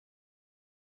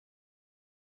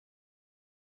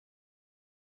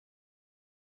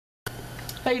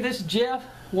Hey, this is Jeff.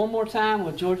 One more time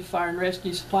with Georgia Fire and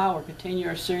Rescue Supply. We'll continue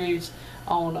our series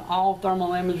on all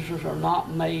thermal imagers are not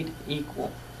made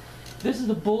equal. This is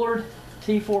the Bullard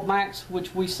T4 Max,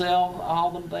 which we sell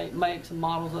all the makes and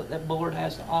models that Bullard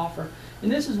has to offer.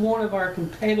 And this is one of our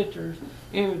competitors'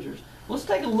 imagers. Let's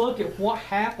take a look at what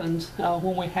happens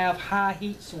when we have high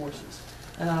heat sources.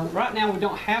 Right now we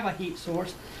don't have a heat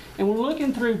source, and we're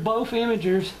looking through both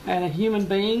imagers at a human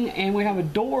being, and we have a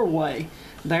doorway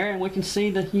there, and we can see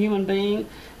the human being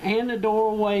and the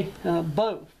doorway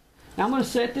both. Now I'm going to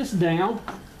set this down.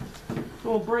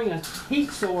 We'll bring a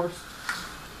heat source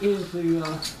into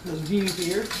the view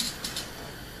here,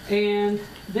 and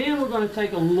then we're going to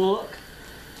take a look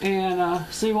and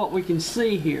see what we can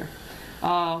see here.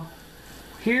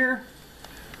 Here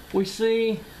we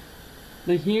see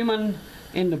the human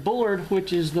in the Bullard,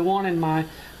 which is the one in my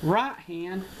right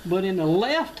hand, but in the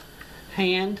left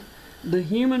hand the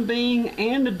human being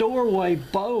and the doorway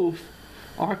both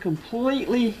are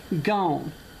completely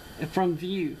gone from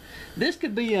view. This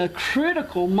could be a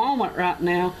critical moment right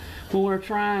now when we're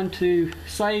trying to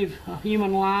save a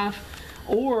human life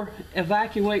or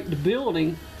evacuate the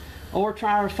building or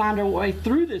try to find our way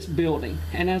through this building.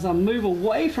 And as I move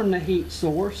away from the heat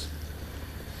source,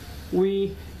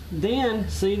 we then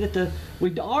see that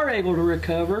we are able to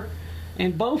recover,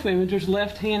 and both imagers,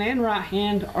 left hand and right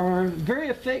hand, are very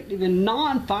effective in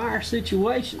non-fire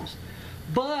situations.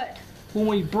 But when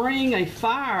we bring a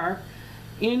fire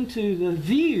into the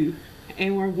view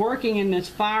and we're working in this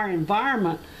fire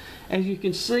environment, as you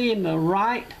can see in the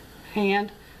right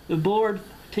hand, the Bullard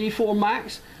T4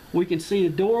 Max, we can see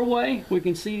the doorway, we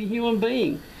can see the human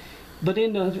being. But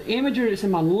in the imager that's in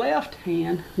my left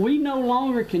hand, we no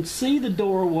longer can see the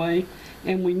doorway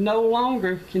and we no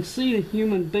longer can see the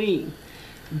human being.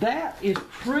 That is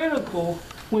critical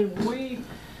when we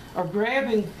are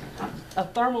grabbing a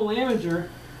thermal imager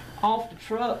off the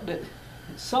truck that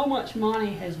so much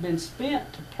money has been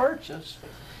spent to purchase.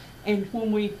 And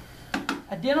when we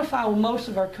identify with most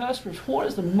of our customers what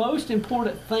is the most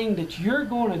important thing that you're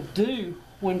going to do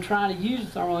when trying to use a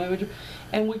thermal imager,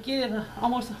 and we get it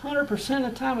almost 100%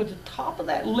 of the time, at the top of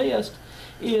that list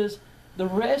is the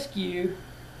rescue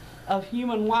of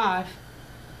human life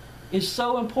is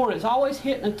so important. It's always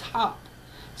hitting the top.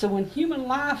 So when human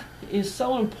life is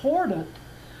so important,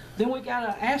 then we got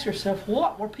to ask ourselves,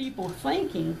 what were people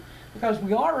thinking? Because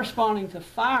we are responding to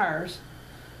fires,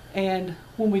 and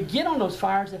when we get on those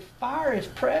fires, if fire is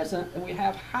present and we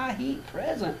have high heat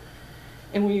present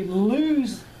and we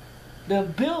lose the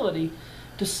ability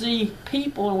to see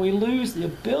people and we lose the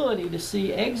ability to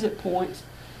see exit points,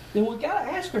 then we've got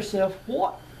to ask ourselves,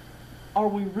 what are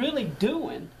we really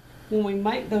doing when we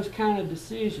make those kind of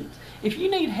decisions? If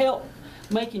you need help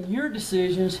making your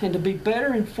decisions and to be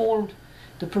better informed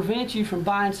to prevent you from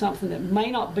buying something that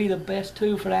may not be the best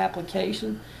tool for the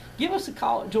application, give us a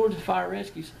call at Georgia Fire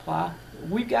Rescue Supply.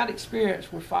 We've got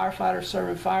experience with firefighters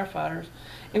serving firefighters,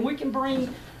 and we can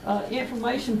bring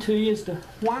information to you as to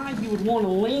why you would want to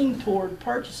lean toward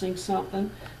purchasing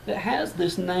something that has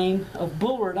this name of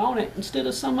Bullard on it instead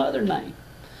of some other name.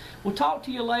 We'll talk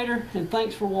to you later, and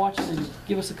thanks for watching, and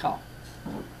give us a call.